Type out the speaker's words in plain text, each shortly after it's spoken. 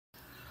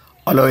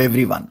Hello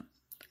everyone.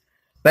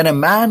 When a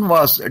man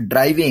was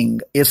driving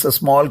a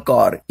small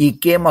car, he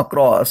came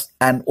across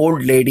an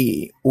old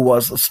lady who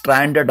was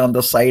stranded on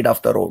the side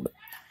of the road.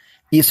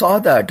 He saw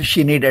that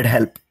she needed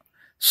help.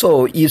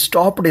 So he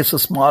stopped his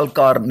small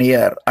car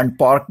near and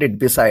parked it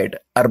beside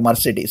her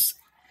Mercedes.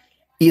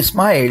 He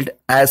smiled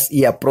as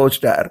he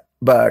approached her,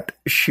 but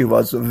she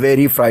was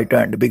very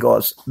frightened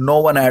because no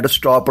one had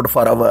stopped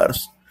for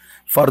hours.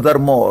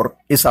 Furthermore,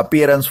 his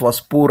appearance was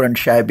poor and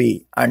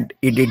shabby, and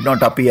he did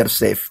not appear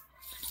safe.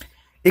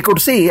 He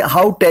could see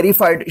how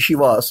terrified she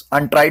was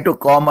and tried to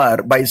calm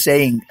her by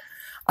saying,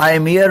 I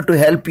am here to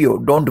help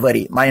you, don't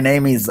worry, my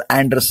name is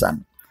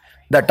Anderson.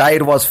 The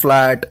tire was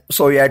flat,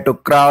 so he had to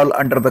crawl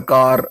under the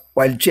car.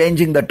 While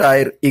changing the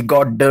tire, he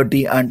got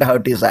dirty and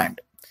hurt his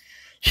hand.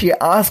 She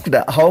asked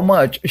how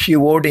much she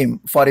owed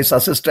him for his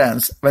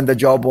assistance when the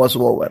job was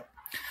over.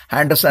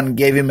 Anderson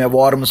gave him a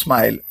warm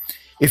smile.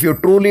 If you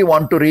truly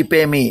want to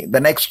repay me, the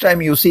next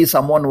time you see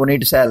someone who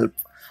needs help,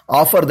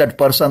 offer that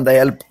person the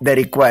help they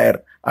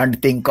require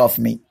and think of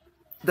me.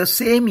 The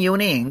same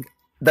evening,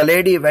 the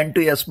lady went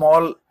to a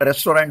small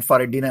restaurant for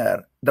a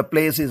dinner. The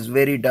place is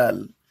very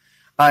dull,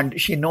 and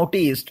she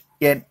noticed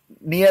a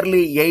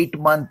nearly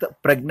 8-month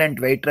pregnant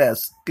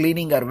waitress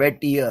cleaning her wet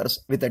ears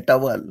with a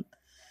towel.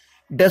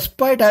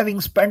 Despite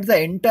having spent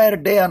the entire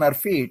day on her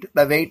feet,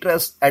 the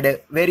waitress had a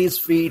very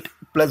sweet,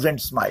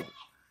 pleasant smile.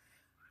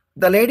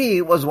 The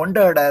lady was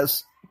wondered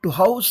as to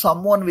how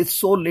someone with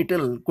so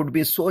little could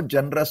be so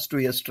generous to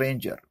a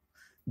stranger.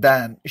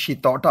 Then she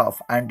thought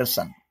of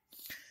Anderson.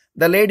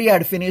 The lady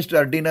had finished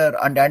her dinner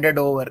and handed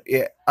over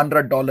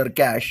 $100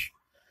 cash.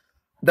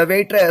 The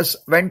waitress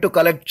went to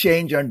collect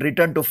change and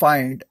returned to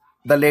find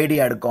the lady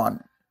had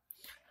gone.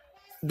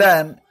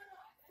 Then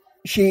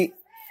she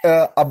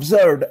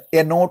observed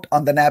a note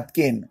on the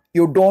napkin.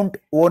 You don't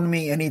owe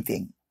me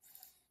anything.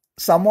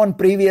 Someone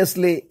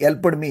previously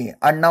helped me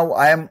and now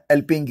I am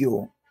helping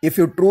you. If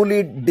you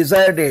truly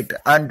desired it,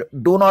 and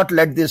do not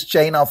let this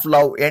chain of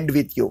love end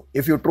with you,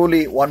 if you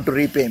truly want to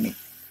repay me.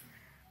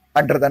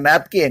 Under the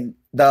napkin,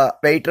 the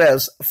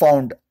waitress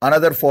found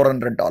another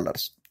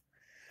 $400.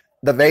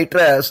 The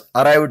waitress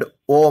arrived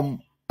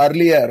home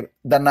earlier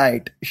the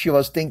night. She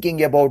was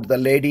thinking about the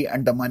lady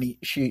and the money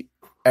she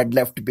had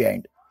left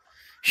behind.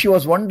 She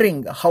was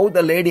wondering how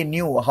the lady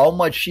knew how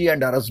much she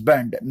and her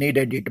husband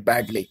needed it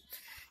badly,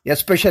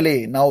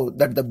 especially now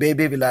that the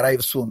baby will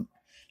arrive soon.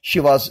 She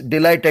was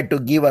delighted to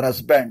give her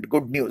husband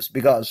good news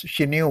because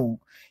she knew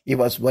he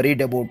was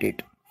worried about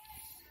it.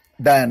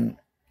 Then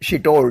she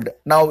told,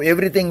 now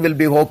everything will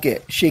be okay.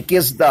 She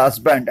kissed the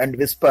husband and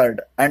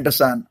whispered,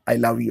 Anderson, I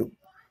love you.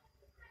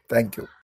 Thank you.